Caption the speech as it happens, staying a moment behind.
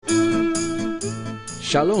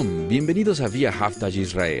Shalom, bienvenidos a Via Haftaj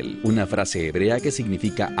Israel, una frase hebrea que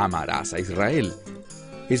significa amarás a Israel.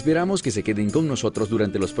 Esperamos que se queden con nosotros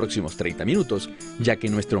durante los próximos 30 minutos, ya que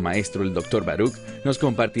nuestro maestro, el Dr. Baruch, nos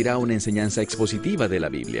compartirá una enseñanza expositiva de la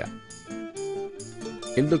Biblia.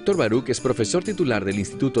 El Dr. Baruch es profesor titular del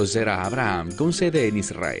Instituto Zera Abraham, con sede en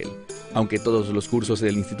Israel. Aunque todos los cursos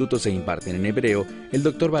del instituto se imparten en hebreo, el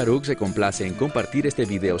Dr. Baruch se complace en compartir este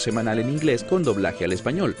video semanal en inglés con doblaje al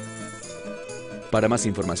español. Para más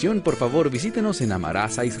información, por favor, visítenos en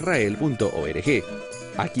amarazaisrael.org.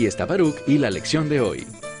 Aquí está Baruch y la lección de hoy.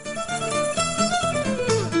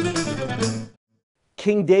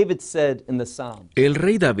 King David said in the Psalm, El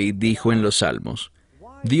rey David dijo en los Salmos,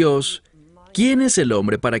 Dios, ¿quién es el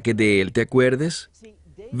hombre para que de él te acuerdes?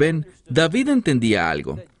 Ven, David entendía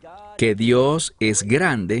algo, que Dios es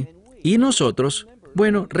grande y nosotros,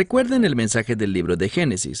 bueno, recuerden el mensaje del libro de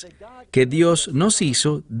Génesis, que Dios nos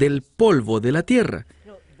hizo del polvo de la tierra.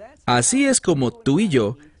 Así es como tú y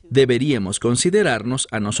yo deberíamos considerarnos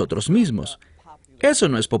a nosotros mismos. Eso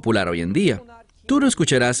no es popular hoy en día. Tú no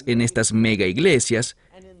escucharás en estas mega iglesias,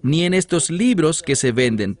 ni en estos libros que se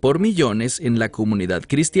venden por millones en la comunidad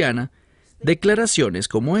cristiana, declaraciones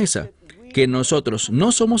como esa, que nosotros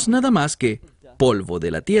no somos nada más que polvo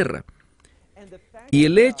de la tierra. Y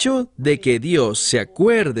el hecho de que Dios se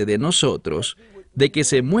acuerde de nosotros, de que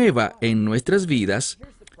se mueva en nuestras vidas,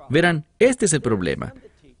 verán, este es el problema.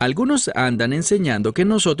 Algunos andan enseñando que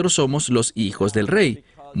nosotros somos los hijos del rey.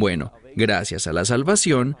 Bueno, gracias a la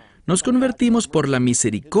salvación, nos convertimos por la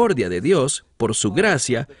misericordia de Dios, por su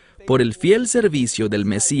gracia, por el fiel servicio del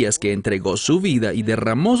Mesías que entregó su vida y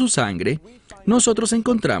derramó su sangre, nosotros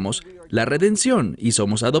encontramos la redención y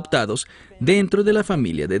somos adoptados dentro de la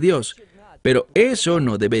familia de Dios. Pero eso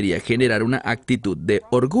no debería generar una actitud de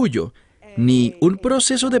orgullo, ni un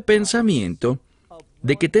proceso de pensamiento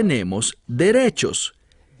de que tenemos derechos.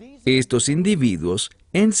 Estos individuos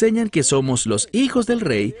enseñan que somos los hijos del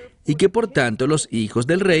rey y que por tanto los hijos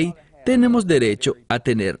del rey tenemos derecho a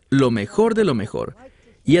tener lo mejor de lo mejor.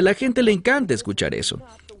 Y a la gente le encanta escuchar eso.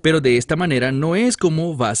 Pero de esta manera no es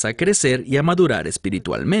como vas a crecer y a madurar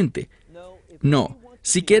espiritualmente. No,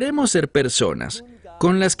 si queremos ser personas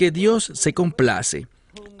con las que Dios se complace,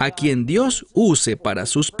 a quien Dios use para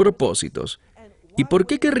sus propósitos. ¿Y por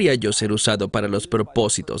qué querría yo ser usado para los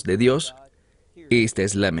propósitos de Dios? Esta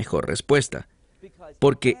es la mejor respuesta.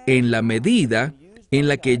 Porque en la medida en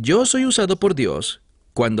la que yo soy usado por Dios,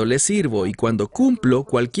 cuando le sirvo y cuando cumplo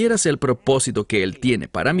cualquiera sea el propósito que Él tiene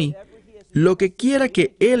para mí, lo que quiera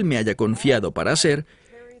que Él me haya confiado para hacer,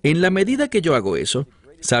 en la medida que yo hago eso,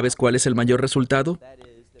 ¿sabes cuál es el mayor resultado?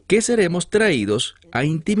 Que seremos traídos a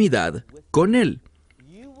intimidad con Él.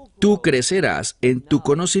 Tú crecerás en tu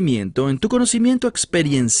conocimiento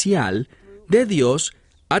experiencial de Dios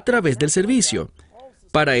a través del servicio.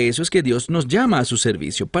 Para eso es que Dios nos llama a su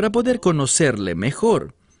servicio, para poder conocerle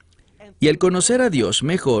mejor. Y al conocer a Dios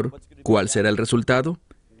mejor, ¿cuál será el resultado?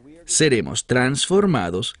 Seremos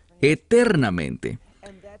transformados eternamente.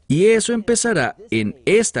 Y eso empezará en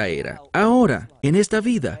esta era, ahora, en esta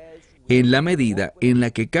vida, en la medida en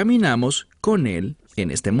la que caminamos con Él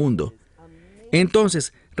en este mundo.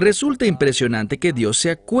 Entonces, resulta impresionante que Dios se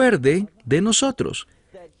acuerde de nosotros,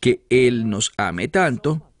 que Él nos ame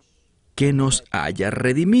tanto, que nos haya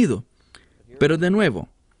redimido. Pero de nuevo,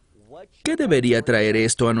 ¿qué debería traer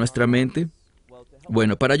esto a nuestra mente?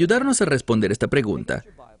 Bueno, para ayudarnos a responder esta pregunta,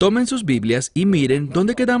 tomen sus Biblias y miren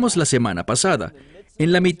dónde quedamos la semana pasada,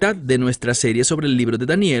 en la mitad de nuestra serie sobre el libro de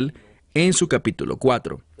Daniel, en su capítulo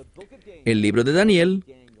 4. El libro de Daniel,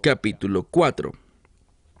 capítulo 4.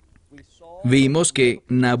 Vimos que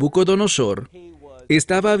Nabucodonosor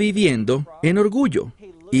estaba viviendo en orgullo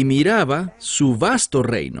y miraba su vasto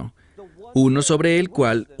reino, uno sobre el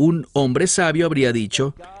cual un hombre sabio habría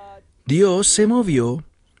dicho, Dios se movió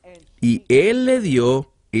y Él le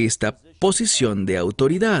dio esta posición de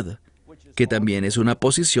autoridad, que también es una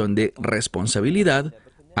posición de responsabilidad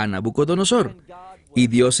a Nabucodonosor. Y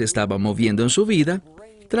Dios se estaba moviendo en su vida,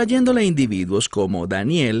 trayéndole a individuos como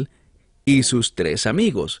Daniel y sus 3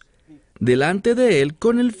 amigos, delante de él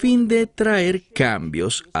con el fin de traer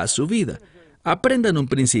cambios a su vida. Aprendan un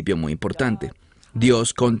principio muy importante.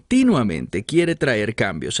 Dios continuamente quiere traer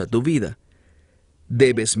cambios a tu vida.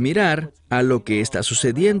 Debes mirar a lo que está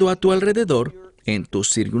sucediendo a tu alrededor, en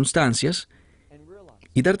tus circunstancias,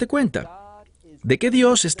 y darte cuenta de que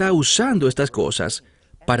Dios está usando estas cosas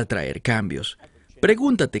para traer cambios.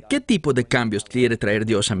 Pregúntate, ¿qué tipo de cambios quiere traer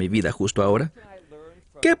Dios a mi vida justo ahora?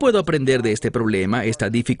 ¿Qué puedo aprender de este problema,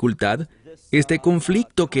 esta dificultad, este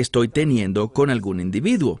conflicto que estoy teniendo con algún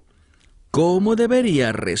individuo? ¿Cómo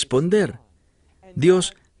debería responder?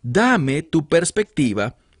 Dios, dame tu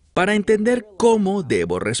perspectiva para entender cómo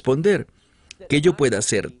debo responder, que yo pueda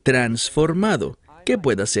ser transformado, que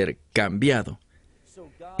pueda ser cambiado.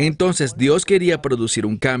 Entonces Dios quería producir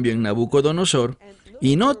un cambio en Nabucodonosor,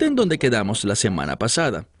 y noten dónde quedamos la semana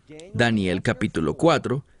pasada. Daniel capítulo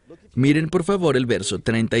 4. Miren por favor el verso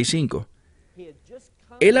 35.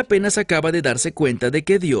 Él apenas acaba de darse cuenta de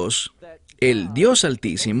que Dios, el Dios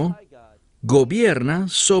Altísimo, gobierna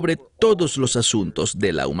sobre todos los asuntos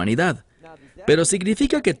de la humanidad. ¿Pero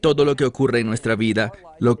significa que todo lo que ocurre en nuestra vida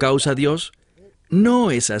lo causa Dios?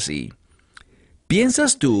 No es así.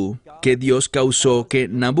 ¿Piensas tú que Dios causó que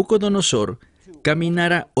Nabucodonosor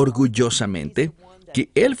caminara orgullosamente? ¿Que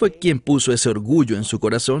Él fue quien puso ese orgullo en su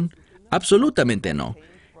corazón? Absolutamente no.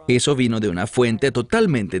 Eso vino de una fuente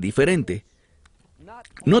totalmente diferente.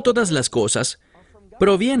 No todas las cosas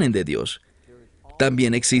provienen de Dios.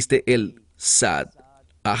 También existe el Sad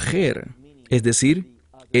Ajer, es decir,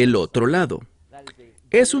 el otro lado.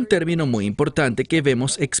 Es un término muy importante que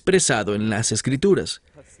vemos expresado en las Escrituras.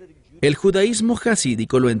 El judaísmo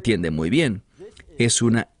jasídico lo entiende muy bien. Es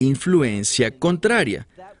una influencia contraria,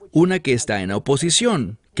 una que está en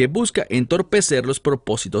oposición, que busca entorpecer los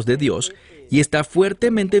propósitos de Dios y está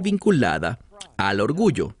fuertemente vinculada al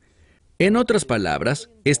orgullo. En otras palabras,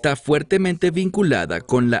 está fuertemente vinculada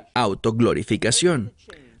con la autoglorificación.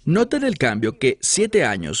 Noten el cambio que 7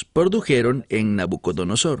 años produjeron en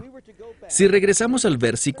Nabucodonosor. Si regresamos al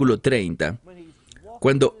versículo 30,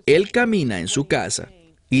 cuando él camina en su casa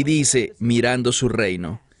y dice, mirando su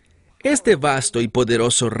reino, este vasto y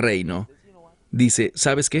poderoso reino, dice,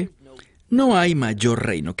 ¿sabes qué? No hay mayor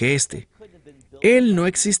reino que este. Él no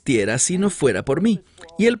existiera si no fuera por mí.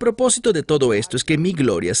 Y el propósito de todo esto es que mi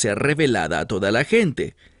gloria sea revelada a toda la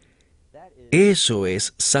gente. Eso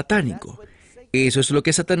es satánico. Eso es lo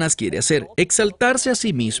que Satanás quiere hacer, exaltarse a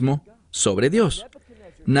sí mismo sobre Dios.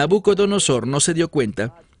 Nabucodonosor no se dio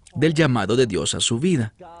cuenta del llamado de Dios a su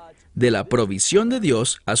vida, de la provisión de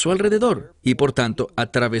Dios a su alrededor, y por tanto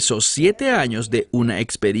atravesó 7 años de una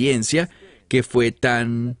experiencia que fue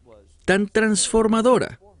tan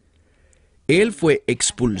transformadora. Él fue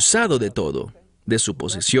expulsado de todo, de su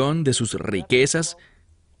posesión, de sus riquezas,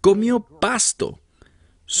 comió pasto.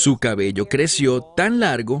 Su cabello creció tan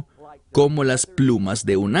largo como las plumas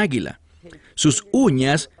de un águila. Sus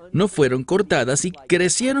uñas no fueron cortadas y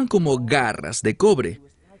crecieron como garras de cobre.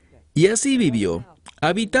 Y así vivió,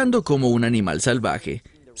 habitando como un animal salvaje,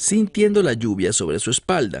 sintiendo la lluvia sobre su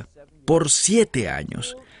espalda, por 7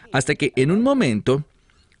 años, hasta que en un momento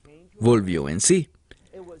volvió en sí.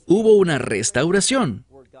 Hubo una restauración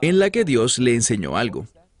en la que Dios le enseñó algo.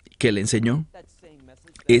 ¿Qué le enseñó?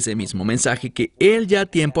 Ese mismo mensaje que él ya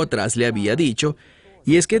tiempo atrás le había dicho,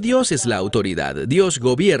 y es que Dios es la autoridad, Dios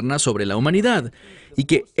gobierna sobre la humanidad, y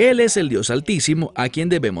que Él es el Dios Altísimo a quien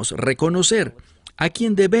debemos reconocer, a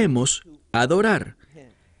quien debemos adorar.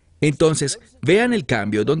 Entonces, vean el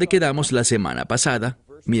cambio donde quedamos la semana pasada.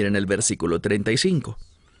 Miren el versículo 35.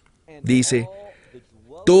 Dice,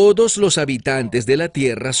 todos los habitantes de la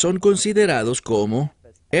tierra son considerados como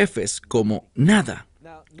efes, como nada.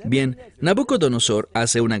 Bien, Nabucodonosor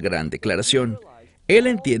hace una gran declaración. Él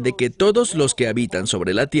entiende que todos los que habitan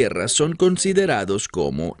sobre la tierra son considerados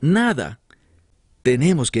como nada.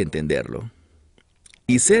 Tenemos que entenderlo.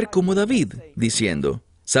 Y ser como David, diciendo,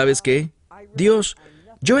 ¿sabes qué? Dios,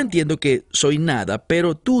 yo entiendo que soy nada,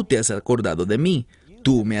 pero tú te has acordado de mí.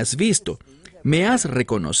 Tú me has visto, me has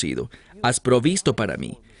reconocido, has provisto para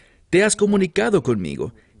mí, te has comunicado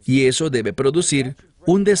conmigo, y eso debe producir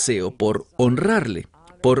un deseo por honrarle,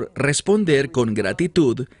 por responder con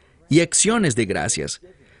gratitud y acciones de gracias,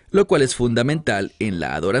 lo cual es fundamental en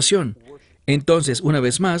la adoración. Entonces, una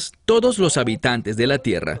vez más, todos los habitantes de la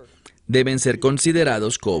tierra deben ser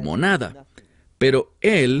considerados como nada. Pero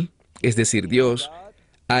Él, es decir, Dios,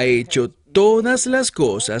 ha hecho todas las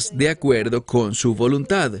cosas de acuerdo con su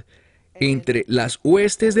voluntad, entre las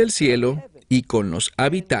huestes del cielo y con los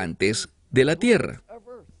habitantes de la tierra.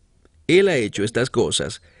 Él ha hecho estas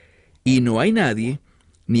cosas, y no hay nadie,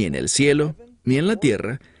 ni en el cielo, ni en la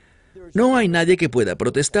tierra, no hay nadie que pueda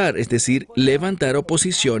protestar, es decir, levantar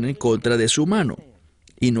oposición en contra de su mano.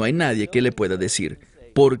 Y no hay nadie que le pueda decir,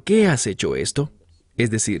 ¿por qué has hecho esto?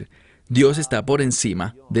 Es decir, Dios está por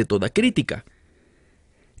encima de toda crítica.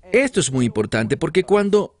 Esto es muy importante porque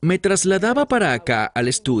cuando me trasladaba para acá al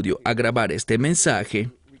estudio a grabar este mensaje,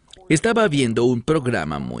 estaba viendo un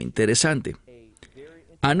programa muy interesante.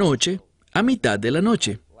 Anoche, a mitad de la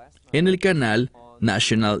noche, en el canal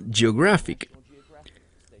National Geographic.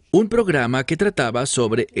 Un programa que trataba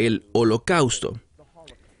sobre el Holocausto.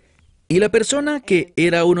 Y la persona que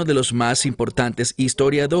era uno de los más importantes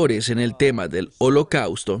historiadores en el tema del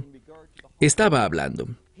Holocausto estaba hablando.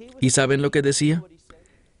 ¿Y saben lo que decía?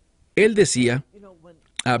 Él decía,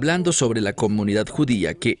 hablando sobre la comunidad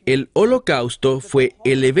judía, que el Holocausto fue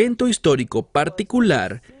el evento histórico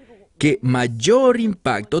particular que mayor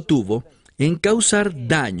impacto tuvo en causar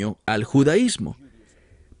daño al judaísmo.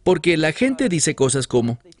 Porque la gente dice cosas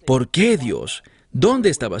como, ¿por qué Dios? ¿Dónde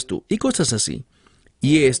estabas tú? Y cosas así.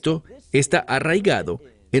 Y esto está arraigado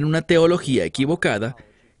en una teología equivocada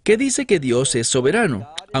que dice que Dios es soberano,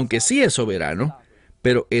 aunque sí es soberano,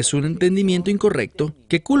 pero es un entendimiento incorrecto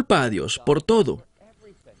que culpa a Dios por todo.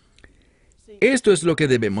 Esto es lo que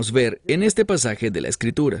debemos ver en este pasaje de la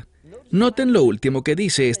Escritura. Noten lo último que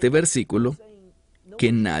dice este versículo,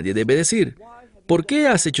 que nadie debe decir. ¿Por qué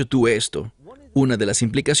has hecho tú esto? Una de las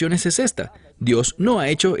implicaciones es esta. Dios no ha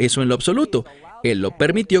hecho eso en lo absoluto. Él lo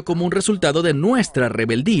permitió como un resultado de nuestra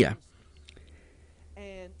rebeldía.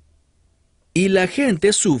 Y la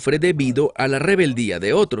gente sufre debido a la rebeldía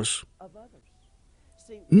de otros.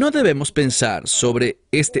 No debemos pensar sobre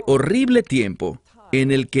este horrible tiempo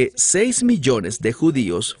en el que 6 millones de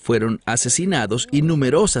judíos fueron asesinados y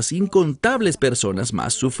numerosas, incontables personas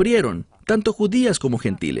más sufrieron, tanto judías como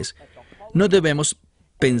gentiles. No debemos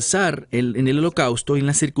pensar en el Holocausto y en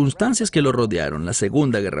las circunstancias que lo rodearon, la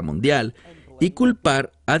Segunda Guerra Mundial, y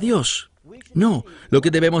culpar a Dios. No, lo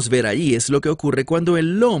que debemos ver ahí es lo que ocurre cuando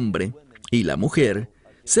el hombre y la mujer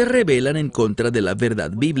se rebelan en contra de la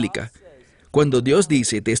verdad bíblica. Cuando Dios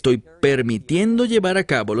dice, te estoy permitiendo llevar a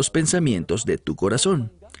cabo los pensamientos de tu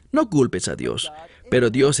corazón. No culpes a Dios, pero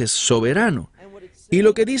Dios es soberano. Y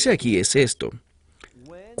lo que dice aquí es esto.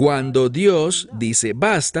 Cuando Dios dice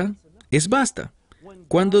basta, es basta.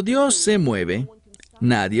 Cuando Dios se mueve,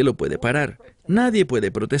 nadie lo puede parar, nadie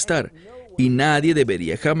puede protestar, y nadie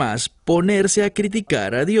debería jamás ponerse a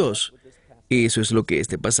criticar a Dios. Eso es lo que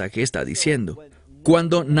este pasaje está diciendo.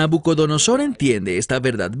 Cuando Nabucodonosor entiende esta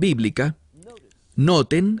verdad bíblica,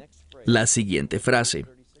 noten la siguiente frase.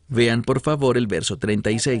 Vean por favor el verso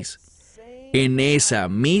 36. En esa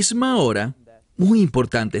misma hora, muy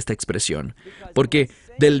importante esta expresión, porque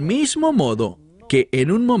del mismo modo que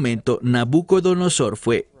en un momento Nabucodonosor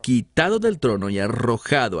fue quitado del trono y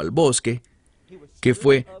arrojado al bosque, que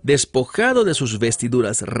fue despojado de sus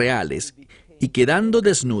vestiduras reales y quedando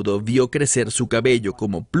desnudo vio crecer su cabello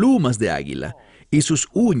como plumas de águila y sus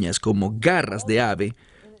uñas como garras de ave,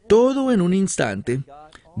 todo en un instante,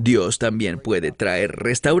 Dios también puede traer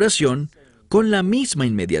restauración con la misma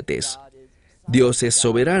inmediatez. Dios es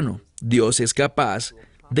soberano, Dios es capaz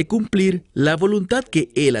de cumplir la voluntad que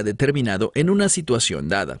Él ha determinado en una situación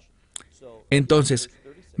dada. Entonces,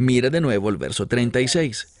 mira de nuevo el verso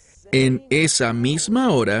 36. En esa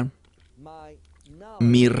misma hora,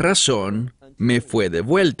 mi razón me fue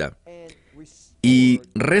devuelta y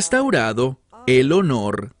restaurado el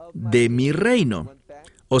honor de mi reino.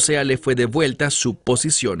 O sea, le fue devuelta su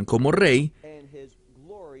posición como rey,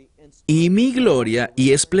 y mi gloria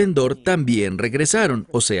y esplendor también regresaron,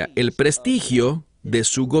 o sea, el prestigio de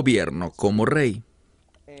su gobierno como rey.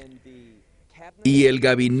 Y el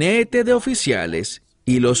gabinete de oficiales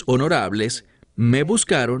y los honorables me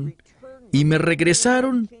buscaron y me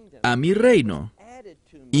regresaron a mi reino,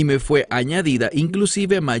 y me fue añadida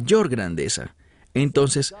inclusive mayor grandeza.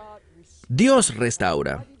 Entonces, Dios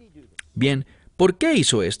restaura. Bien, ¿por qué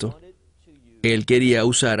hizo esto? Él quería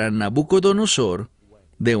usar a Nabucodonosor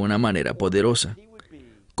de una manera poderosa,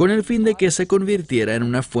 con el fin de que se convirtiera en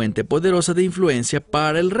una fuente poderosa de influencia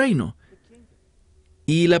para el reino.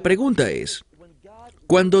 Y la pregunta es,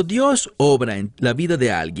 cuando Dios obra en la vida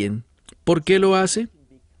de alguien, ¿por qué lo hace?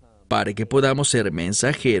 Para que podamos ser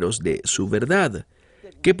mensajeros de su verdad,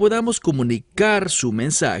 que podamos comunicar su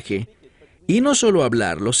mensaje, y no solo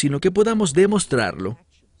hablarlo, sino que podamos demostrarlo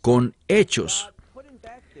con hechos.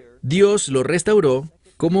 Dios lo restauró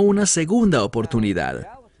como una segunda oportunidad.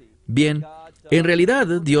 Bien, en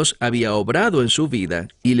realidad Dios había obrado en su vida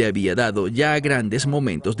y le había dado ya grandes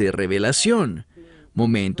momentos de revelación,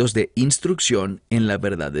 momentos de instrucción en la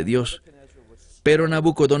verdad de Dios. Pero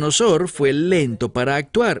Nabucodonosor fue lento para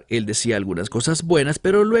actuar. Él decía algunas cosas buenas,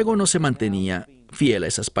 pero luego no se mantenía fiel a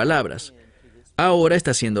esas palabras. Ahora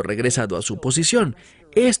está siendo regresado a su posición.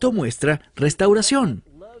 Esto muestra restauración.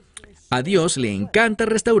 A Dios le encanta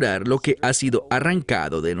restaurar lo que ha sido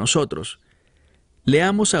arrancado de nosotros.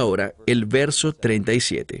 Leamos ahora el verso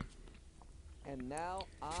 37.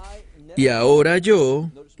 Y ahora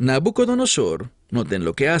yo, Nabucodonosor, noten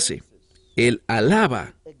lo que hace. Él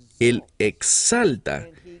alaba, él exalta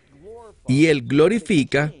y él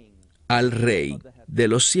glorifica al Rey de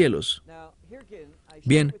los cielos.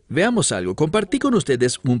 Bien, veamos algo. Compartí con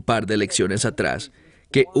ustedes un par de lecciones atrás,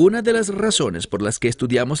 que una de las razones por las que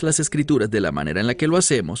estudiamos las Escrituras de la manera en la que lo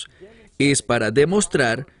hacemos es para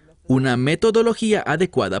demostrar una metodología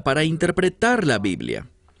adecuada para interpretar la Biblia.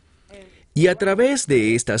 Y a través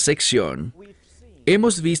de esta sección,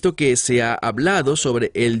 hemos visto que se ha hablado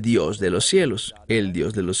sobre el Dios de los cielos, el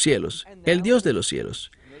Dios de los cielos, el Dios de los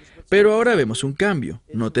cielos. Pero ahora vemos un cambio.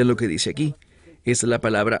 Noten lo que dice aquí. Es la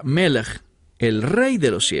palabra Melech, el Rey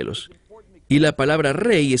de los cielos. Y la palabra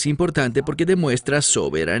Rey es importante porque demuestra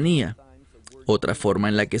soberanía. Otra forma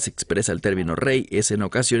en la que se expresa el término Rey es en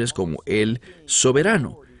ocasiones como el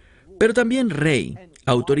soberano. Pero también Rey,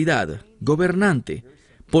 autoridad, gobernante.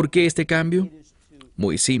 ¿Por qué este cambio?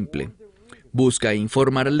 Muy simple. Busca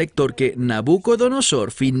informar al lector que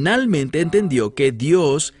Nabucodonosor finalmente entendió que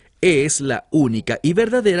Dios es la única y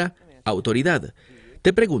verdadera autoridad.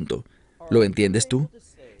 Te pregunto, ¿lo entiendes tú?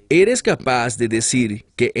 ¿Eres capaz de decir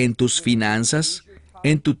que en tus finanzas,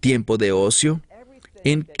 en tu tiempo de ocio,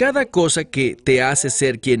 en cada cosa que te hace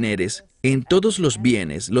ser quien eres, en todos los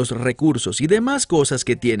bienes, los recursos y demás cosas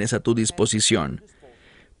que tienes a tu disposición,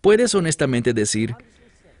 puedes honestamente decir,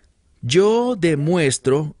 yo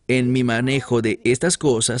demuestro en mi manejo de estas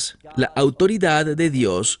cosas la autoridad de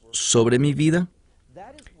Dios sobre mi vida?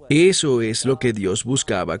 Eso es lo que Dios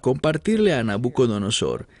buscaba compartirle a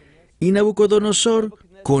Nabucodonosor. Y Nabucodonosor,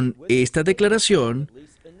 con esta declaración,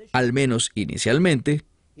 al menos inicialmente,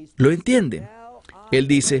 lo entiende. Él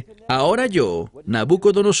dice, ahora yo,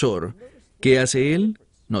 Nabucodonosor, ¿qué hace él?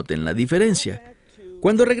 Noten la diferencia.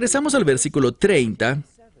 Cuando regresamos al versículo 30,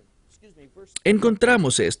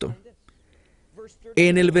 encontramos esto.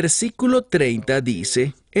 En el versículo 30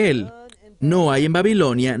 dice, él, no hay en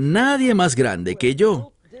Babilonia nadie más grande que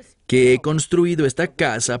yo, que he construido esta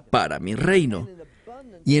casa para mi reino,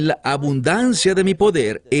 y en la abundancia de mi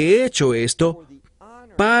poder he hecho esto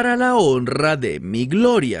para la honra de mi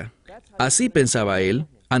gloria. Así pensaba él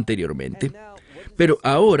anteriormente. Pero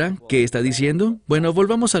ahora, ¿qué está diciendo? Bueno,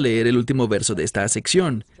 volvamos a leer el último verso de esta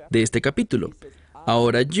sección, de este capítulo.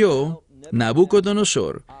 Ahora yo,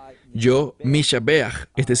 Nabucodonosor, yo, Mishabeach,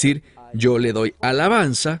 es decir, yo le doy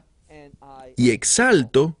alabanza y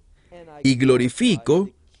exalto y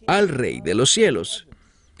glorifico al Rey de los cielos,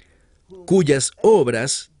 cuyas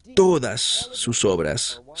obras, todas sus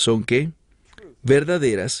obras, son ¿qué?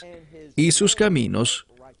 Verdaderas, y sus caminos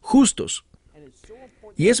justos.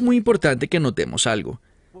 Y es muy importante que notemos algo.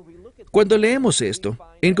 Cuando leemos esto,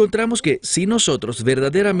 encontramos que si nosotros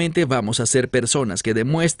verdaderamente vamos a ser personas que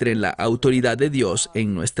demuestren la autoridad de Dios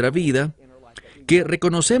en nuestra vida, que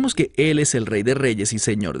reconocemos que Él es el Rey de Reyes y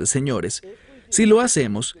Señor de Señores, si lo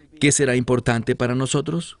hacemos, ¿qué será importante para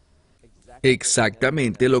nosotros?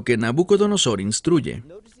 Exactamente lo que Nabucodonosor instruye.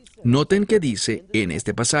 Noten que dice en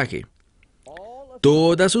este pasaje,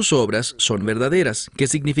 todas sus obras son verdaderas. ¿Qué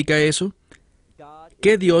significa eso?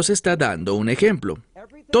 Que Dios está dando un ejemplo.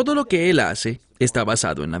 Todo lo que Él hace está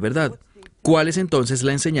basado en la verdad. ¿Cuál es entonces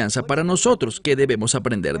la enseñanza para nosotros que debemos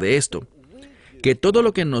aprender de esto? Que todo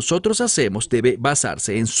lo que nosotros hacemos debe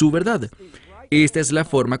basarse en su verdad. Esta es la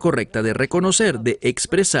forma correcta de reconocer, de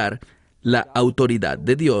expresar la autoridad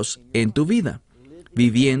de Dios en tu vida,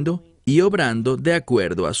 viviendo y obrando de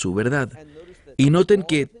acuerdo a su verdad. Y noten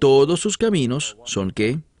que todos sus caminos son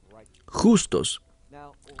 ¿qué? Justos.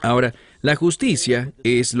 Ahora, la justicia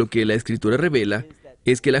es lo que la Escritura revela,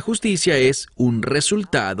 es que la justicia es un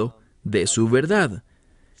resultado de su verdad.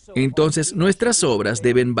 Entonces, nuestras obras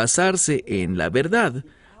deben basarse en la verdad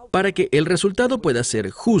para que el resultado pueda ser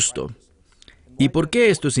justo. ¿Y por qué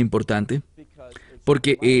esto es importante?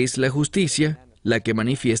 Porque es la justicia la que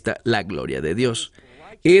manifiesta la gloria de Dios.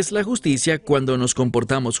 Es la justicia cuando nos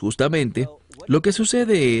comportamos justamente. Lo que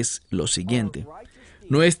sucede es lo siguiente.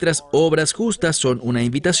 Nuestras obras justas son una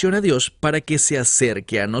invitación a Dios para que se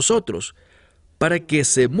acerque a nosotros, para que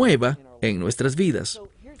se mueva en nuestras vidas.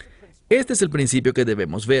 Este es el principio que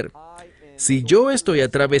debemos ver. Si yo estoy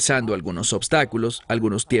atravesando algunos obstáculos,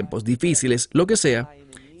 algunos tiempos difíciles, lo que sea,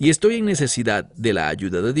 y estoy en necesidad de la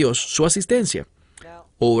ayuda de Dios, su asistencia,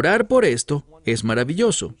 orar por esto es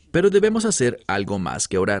maravilloso, pero debemos hacer algo más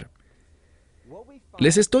que orar.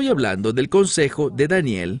 Les estoy hablando del consejo de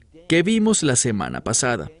Daniel que vimos la semana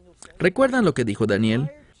pasada. ¿Recuerdan lo que dijo Daniel?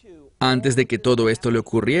 Antes de que todo esto le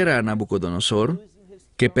ocurriera a Nabucodonosor,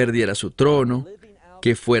 que perdiera su trono,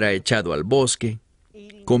 que fuera echado al bosque,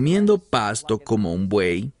 comiendo pasto como un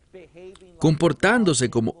buey, comportándose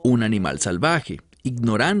como un animal salvaje,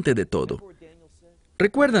 ignorante de todo.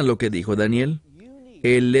 ¿Recuerdan lo que dijo Daniel?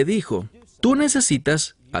 Él le dijo, tú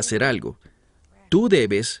necesitas hacer algo. Tú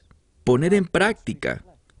debes poner en práctica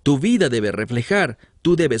tu vida debe reflejar,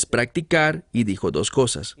 tú debes practicar, y dijo dos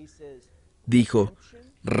cosas. Dijo,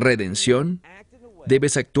 redención,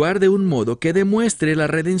 debes actuar de un modo que demuestre la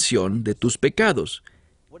redención de tus pecados.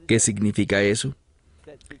 ¿Qué significa eso?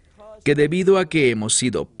 Que debido a que hemos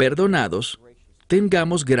sido perdonados,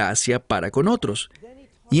 tengamos gracia para con otros.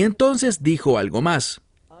 Y entonces dijo algo más,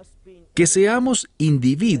 que seamos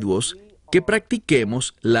individuos que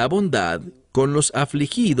practiquemos la bondad con los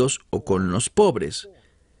afligidos o con los pobres.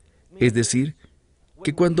 Es decir,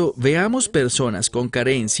 que cuando veamos personas con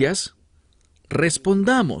carencias,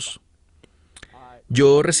 respondamos.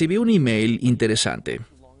 Yo recibí un email interesante.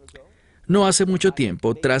 No hace mucho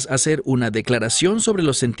tiempo, tras hacer una declaración sobre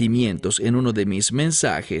los sentimientos en uno de mis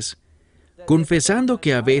mensajes, confesando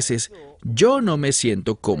que a veces yo no me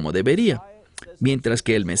siento como debería. Mientras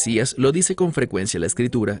que el Mesías lo dice con frecuencia en la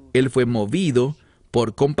Escritura, Él fue movido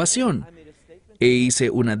por compasión. E hice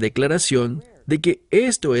una declaración de que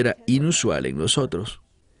esto era inusual en nosotros.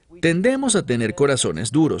 Tendemos a tener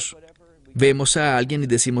corazones duros. Vemos a alguien y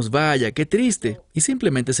decimos, vaya, qué triste, y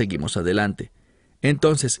simplemente seguimos adelante.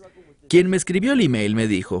 Entonces, quien me escribió el email me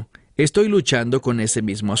dijo, estoy luchando con ese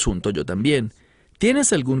mismo asunto yo también.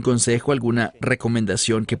 ¿Tienes algún consejo, alguna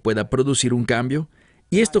recomendación que pueda producir un cambio?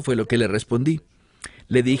 Y esto fue lo que le respondí.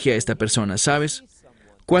 Le dije a esta persona, ¿sabes?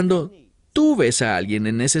 Cuando tú ves a alguien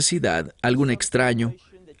en necesidad, algún extraño,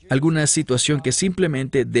 alguna situación que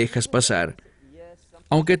simplemente dejas pasar,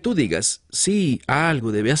 aunque tú digas, sí,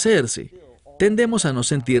 algo debe hacerse, tendemos a no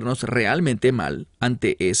sentirnos realmente mal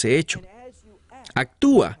ante ese hecho.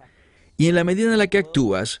 Actúa, y en la medida en la que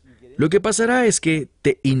actúas, lo que pasará es que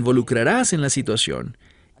te involucrarás en la situación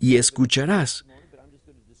y escucharás.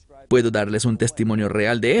 Puedo darles un testimonio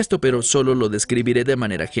real de esto, pero solo lo describiré de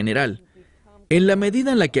manera general. En la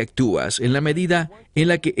medida en la que actúas, en la medida en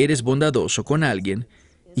la que eres bondadoso con alguien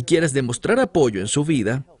y quieras demostrar apoyo en su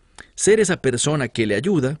vida, ser esa persona que le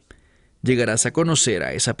ayuda, llegarás a conocer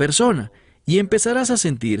a esa persona y empezarás a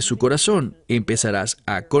sentir su corazón, empezarás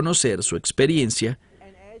a conocer su experiencia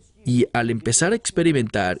y al empezar a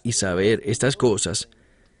experimentar y saber estas cosas,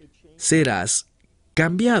 serás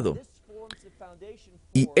cambiado.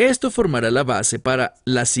 Y esto formará la base para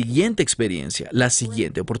la siguiente experiencia, la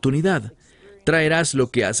siguiente oportunidad. Traerás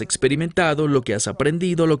lo que has experimentado, lo que has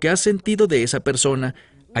aprendido, lo que has sentido de esa persona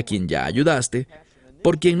a quien ya ayudaste,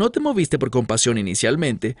 por quien no te moviste por compasión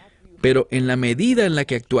inicialmente, pero en la medida en la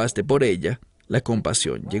que actuaste por ella, la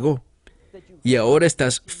compasión llegó. Y ahora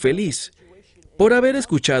estás feliz por haber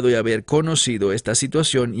escuchado y haber conocido esta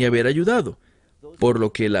situación y haber ayudado, por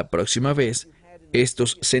lo que la próxima vez,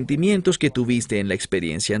 estos sentimientos que tuviste en la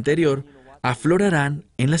experiencia anterior aflorarán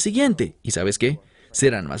en la siguiente. ¿Y sabes qué?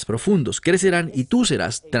 Serán más profundos, crecerán y tú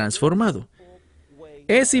serás transformado.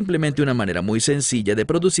 Es simplemente una manera muy sencilla de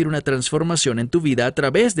producir una transformación en tu vida a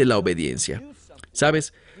través de la obediencia.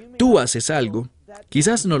 ¿Sabes? Tú haces algo,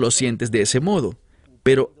 quizás no lo sientes de ese modo,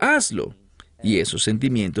 pero hazlo, y esos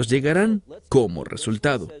sentimientos llegarán como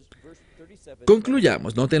resultado.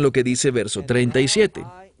 Concluyamos, noten lo que dice verso 37.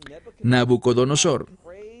 Nabucodonosor.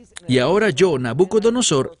 Y ahora yo,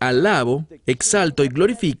 Nabucodonosor, alabo, exalto y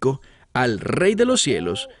glorifico al Rey de los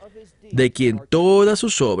cielos, de quien todas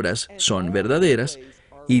sus obras son verdaderas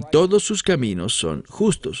y todos sus caminos son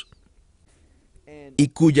justos, y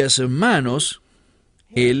cuyas manos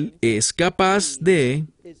Él es capaz de,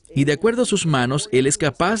 y de acuerdo a sus manos, Él es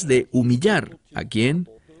capaz de humillar. ¿A quién?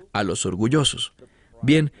 A los orgullosos.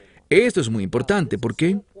 Bien, esto es muy importante. ¿Por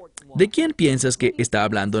qué? ¿De quién piensas que está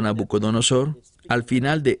hablando Nabucodonosor al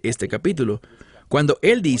final de este capítulo? Cuando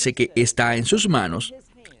él dice que está en sus manos,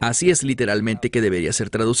 así es literalmente que debería ser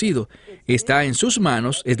traducido. Está en sus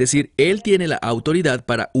manos, es decir, él tiene la autoridad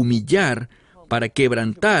para humillar, para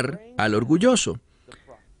quebrantar al orgulloso.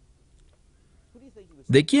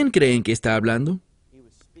 ¿De quién creen que está hablando?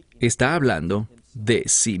 Está hablando de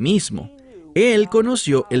sí mismo. Él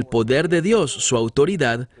conoció el poder de Dios, su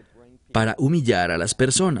autoridad, para humillar a las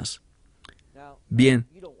personas. Bien,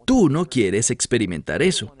 tú no quieres experimentar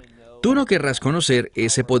eso. Tú no querrás conocer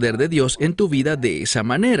ese poder de Dios en tu vida de esa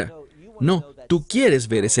manera. No, tú quieres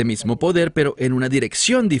ver ese mismo poder, pero en una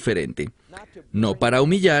dirección diferente. No para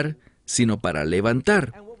humillar, sino para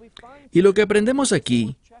levantar. Y lo que aprendemos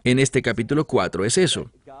aquí, en este capítulo 4, es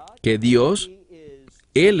eso, que Dios,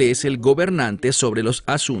 Él es el gobernante sobre los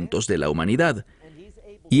asuntos de la humanidad,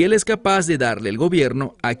 y Él es capaz de darle el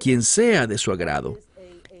gobierno a quien sea de su agrado.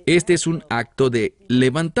 Este es un acto de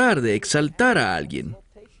levantar, de exaltar a alguien.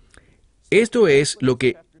 Esto es lo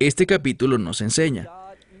que este capítulo nos enseña,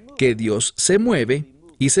 que Dios se mueve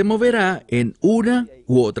y se moverá en una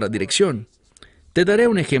u otra dirección. Te daré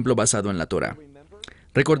un ejemplo basado en la Torá.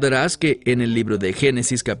 Recordarás que en el libro de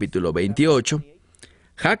Génesis capítulo 28,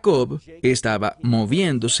 Jacob estaba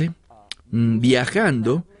moviéndose,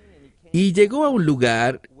 viajando, y llegó a un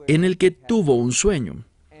lugar en el que tuvo un sueño.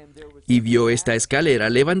 Y vio esta escalera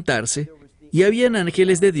levantarse, y habían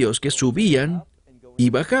ángeles de Dios que subían y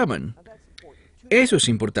bajaban. Eso es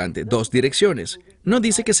importante, dos direcciones. No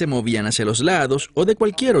dice que se movían hacia los lados o de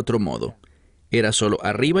cualquier otro modo. Era solo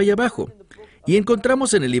arriba y abajo. Y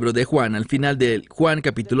encontramos en el libro de Juan, al final de Juan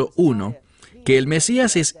capítulo 1, que el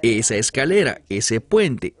Mesías es esa escalera, ese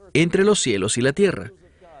puente entre los cielos y la tierra,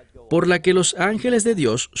 por la que los ángeles de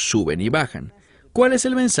Dios suben y bajan. ¿Cuál es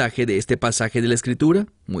el mensaje de este pasaje de la Escritura?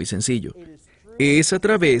 Muy sencillo. Es a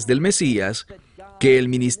través del Mesías que el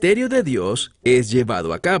ministerio de Dios es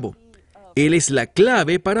llevado a cabo. Él es la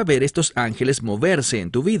clave para ver estos ángeles moverse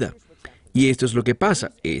en tu vida. Y esto es lo que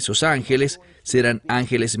pasa. Esos ángeles serán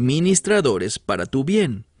ángeles ministradores para tu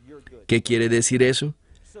bien. ¿Qué quiere decir eso?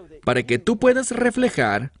 Para que tú puedas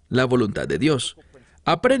reflejar la voluntad de Dios.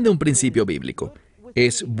 Aprende un principio bíblico.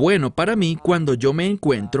 Es bueno para mí cuando yo me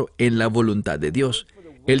encuentro en la voluntad de Dios.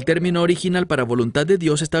 El término original para voluntad de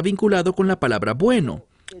Dios está vinculado con la palabra bueno.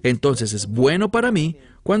 Entonces es bueno para mí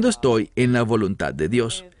cuando estoy en la voluntad de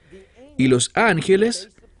Dios. Y los ángeles,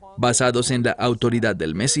 basados en la autoridad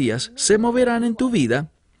del Mesías, se moverán en tu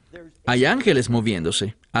vida. Hay ángeles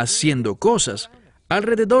moviéndose, haciendo cosas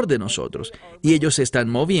alrededor de nosotros. Y ellos se están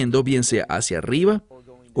moviendo bien sea hacia arriba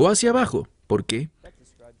o hacia abajo. ¿Por qué?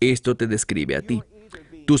 Esto te describe a ti.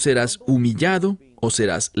 Tú serás humillado o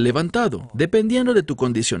serás levantado, dependiendo de tu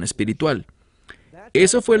condición espiritual.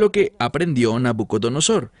 Eso fue lo que aprendió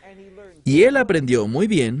Nabucodonosor. Y él aprendió muy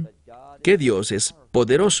bien que Dios es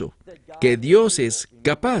poderoso, que Dios es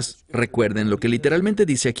capaz. Recuerden lo que literalmente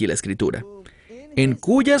dice aquí la Escritura. En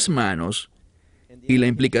cuyas manos, y la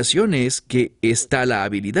implicación es que está la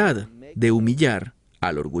habilidad de humillar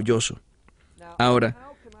al orgulloso.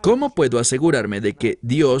 Ahora, ¿cómo puedo asegurarme de que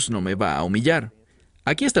Dios no me va a humillar?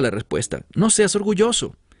 Aquí está la respuesta. No seas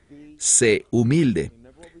orgulloso. Sé humilde.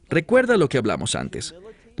 Recuerda lo que hablamos antes.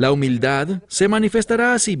 La humildad se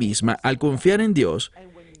manifestará a sí misma al confiar en Dios,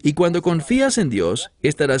 y cuando confías en Dios,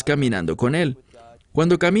 estarás caminando con Él.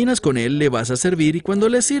 Cuando caminas con Él, le vas a servir, y cuando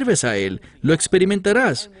le sirves a Él, lo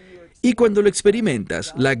experimentarás. Y cuando lo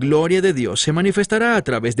experimentas, la gloria de Dios se manifestará a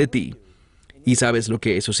través de ti. ¿Y sabes lo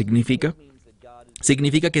que eso significa?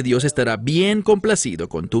 Significa que Dios estará bien complacido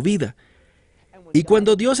con tu vida. Y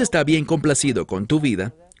cuando Dios está bien complacido con tu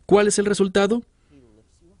vida, ¿cuál es el resultado?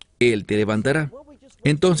 Él te levantará.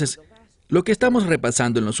 Entonces, lo que estamos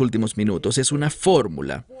repasando en los últimos minutos es una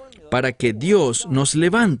fórmula para que Dios nos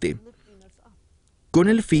levante, con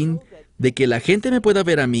el fin de que la gente me pueda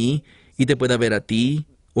ver a mí y te pueda ver a ti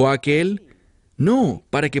o a aquel. No,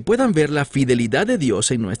 para que puedan ver la fidelidad de Dios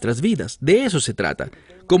en nuestras vidas. De eso se trata.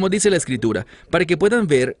 Como dice la Escritura, para que puedan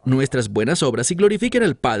ver nuestras buenas obras y glorifiquen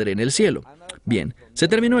al Padre en el cielo. Bien, se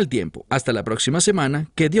terminó el tiempo. Hasta la próxima semana.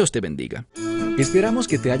 Que Dios te bendiga. Esperamos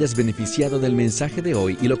que te hayas beneficiado del mensaje de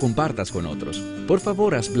hoy y lo compartas con otros. Por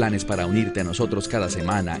favor, haz planes para unirte a nosotros cada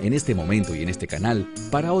semana en este momento y en este canal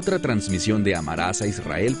para otra transmisión de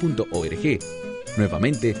amarasaisrael.org.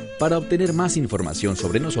 Nuevamente, para obtener más información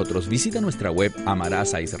sobre nosotros, visita nuestra web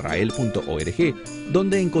amarasaisrael.org,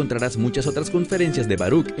 donde encontrarás muchas otras conferencias de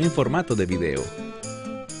Baruch en formato de video.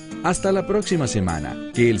 Hasta la próxima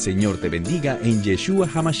semana. Que el Señor te bendiga en Yeshua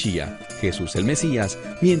HaMashiach, Jesús el Mesías,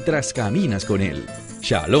 mientras caminas con Él.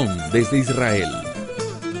 Shalom desde Israel.